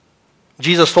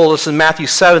 Jesus told us in Matthew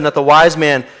 7 that the wise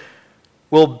man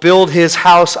will build his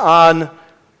house on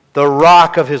the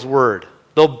rock of his word.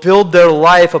 They'll build their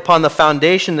life upon the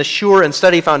foundation, the sure and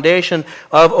steady foundation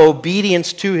of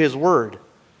obedience to his word.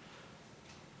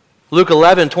 Luke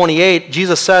 11:28,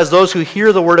 Jesus says, those who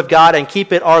hear the word of God and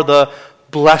keep it are the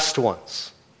blessed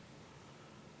ones.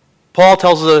 Paul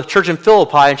tells the church in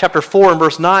Philippi in chapter 4 and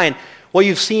verse 9, what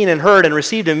you've seen and heard and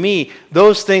received in me,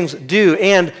 those things do,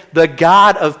 and the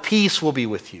God of peace will be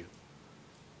with you.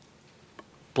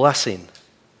 Blessing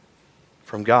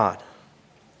from God.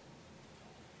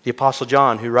 The Apostle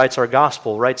John, who writes our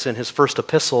gospel, writes in his first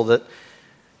epistle that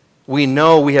we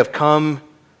know we have come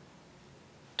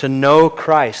to know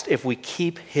Christ if we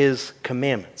keep his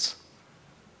commandments.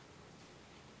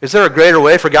 Is there a greater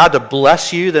way for God to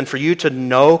bless you than for you to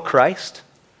know Christ?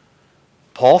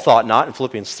 Paul thought not in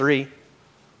Philippians 3.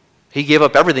 He gave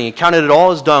up everything. He counted it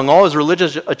all as dung. All his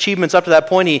religious achievements up to that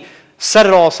point, he set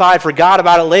it all aside, forgot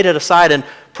about it, laid it aside, and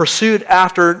pursued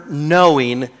after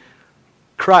knowing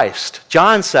Christ.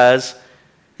 John says,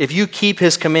 if you keep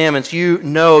his commandments, you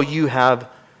know you have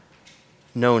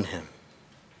known him.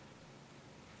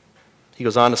 He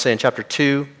goes on to say in chapter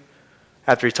 2,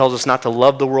 after he tells us not to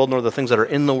love the world nor the things that are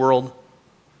in the world,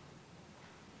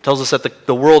 tells us that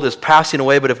the world is passing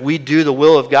away, but if we do the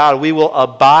will of God, we will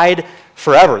abide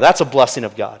forever. That's a blessing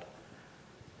of God.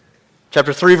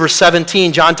 Chapter 3, verse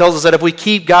 17, John tells us that if we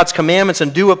keep God's commandments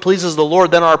and do what pleases the Lord,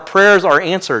 then our prayers are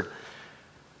answered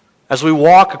as we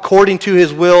walk according to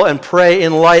his will and pray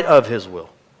in light of his will.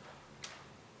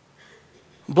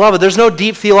 Beloved, there's no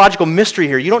deep theological mystery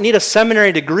here. You don't need a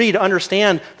seminary degree to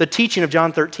understand the teaching of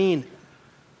John 13.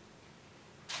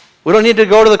 We don't need to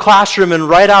go to the classroom and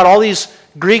write out all these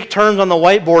Greek terms on the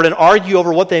whiteboard and argue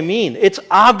over what they mean. It's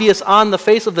obvious on the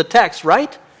face of the text,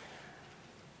 right?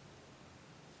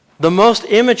 The most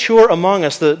immature among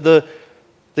us, the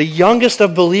youngest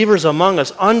of believers among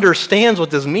us, understands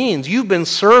what this means. You've been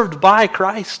served by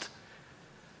Christ.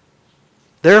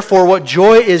 Therefore, what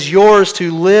joy is yours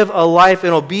to live a life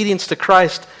in obedience to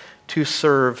Christ, to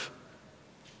serve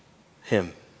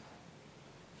him.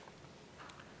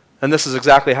 And this is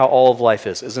exactly how all of life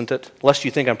is, isn't it? Lest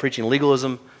you think I'm preaching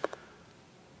legalism,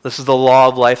 this is the law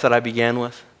of life that I began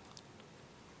with.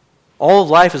 All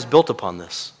of life is built upon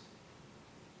this.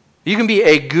 You can be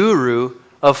a guru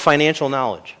of financial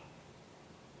knowledge.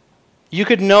 You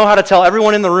could know how to tell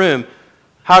everyone in the room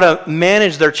how to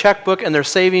manage their checkbook and their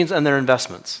savings and their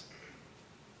investments.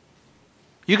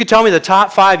 You could tell me the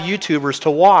top 5 YouTubers to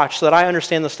watch so that I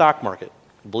understand the stock market.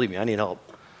 Believe me, I need help.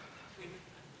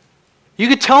 You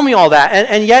could tell me all that,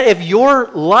 and yet if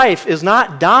your life is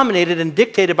not dominated and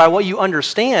dictated by what you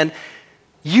understand,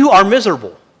 you are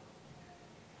miserable.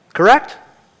 Correct?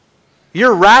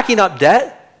 You're racking up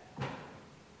debt.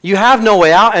 You have no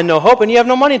way out and no hope, and you have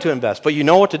no money to invest, but you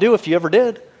know what to do if you ever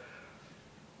did.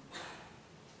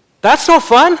 That's no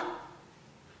fun.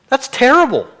 That's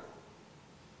terrible.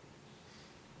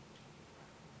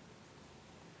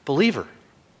 Believer,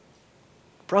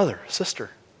 brother,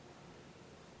 sister,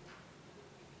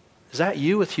 is that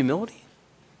you with humility?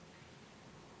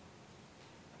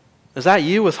 Is that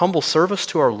you with humble service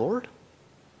to our Lord?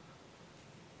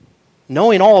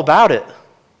 Knowing all about it.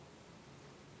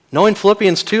 Knowing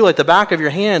Philippians 2 like the back of your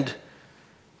hand.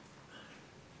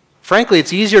 Frankly,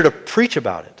 it's easier to preach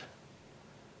about it,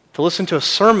 to listen to a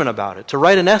sermon about it, to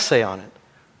write an essay on it,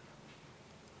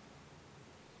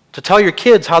 to tell your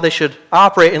kids how they should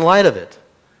operate in light of it.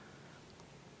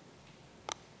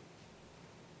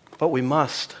 But we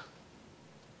must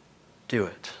do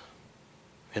it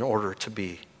in order to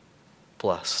be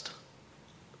blessed.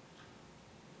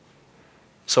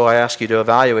 So I ask you to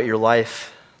evaluate your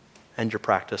life and your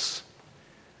practice.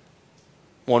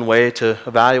 One way to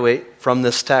evaluate from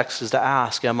this text is to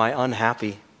ask, am I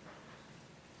unhappy?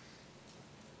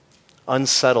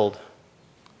 Unsettled?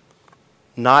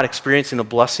 Not experiencing the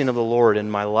blessing of the Lord in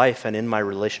my life and in my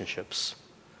relationships?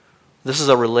 This is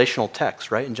a relational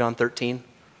text, right, in John 13?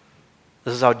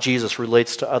 This is how Jesus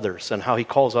relates to others and how he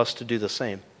calls us to do the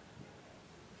same.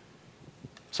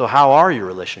 So how are your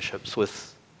relationships with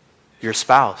your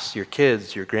spouse, your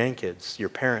kids, your grandkids, your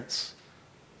parents,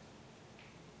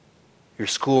 your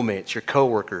schoolmates, your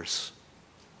coworkers,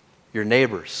 your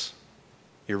neighbors,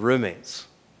 your roommates?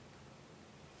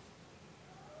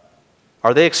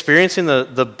 Are they experiencing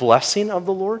the blessing of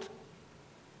the Lord?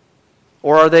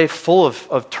 Or are they full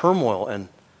of turmoil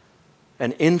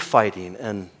and infighting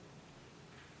and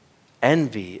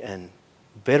envy and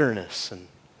bitterness and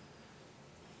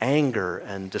anger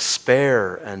and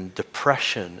despair and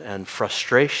depression and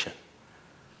frustration.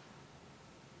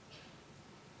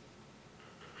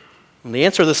 And the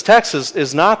answer to this text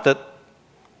is not that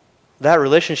that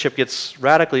relationship gets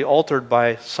radically altered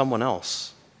by someone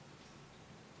else.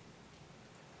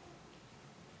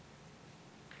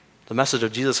 The message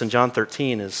of Jesus in John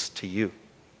 13 is to you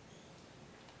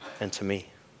and to me.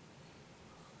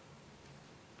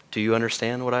 Do you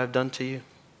understand what I have done to you?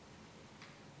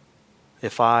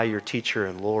 If I, your teacher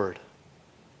and Lord,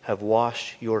 have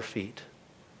washed your feet,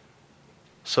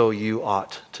 so you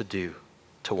ought to do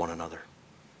to one another.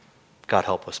 God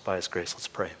help us by his grace. Let's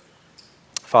pray.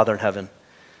 Father in heaven,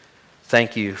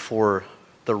 thank you for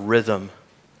the rhythm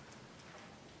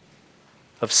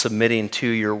of submitting to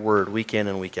your word week in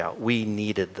and week out. We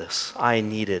needed this. I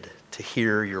needed to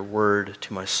hear your word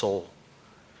to my soul.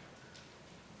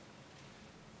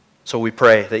 So we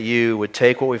pray that you would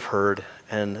take what we've heard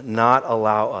and not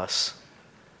allow us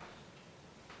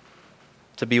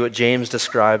to be what James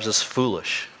describes as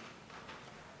foolish,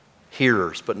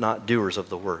 hearers but not doers of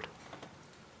the word.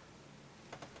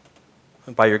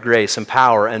 And by your grace,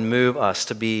 empower and move us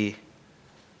to be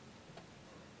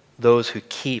those who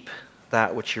keep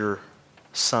that which your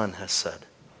Son has said.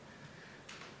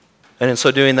 And in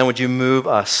so doing, then would you move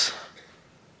us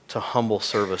to humble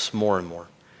service more and more.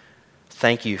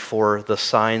 Thank you for the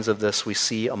signs of this we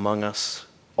see among us.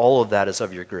 All of that is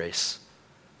of your grace.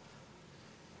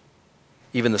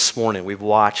 Even this morning, we've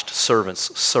watched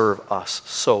servants serve us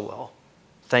so well.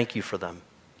 Thank you for them.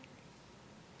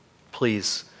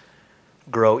 Please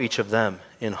grow each of them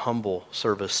in humble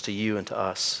service to you and to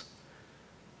us.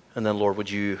 And then, Lord, would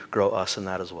you grow us in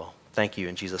that as well? Thank you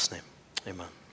in Jesus' name. Amen.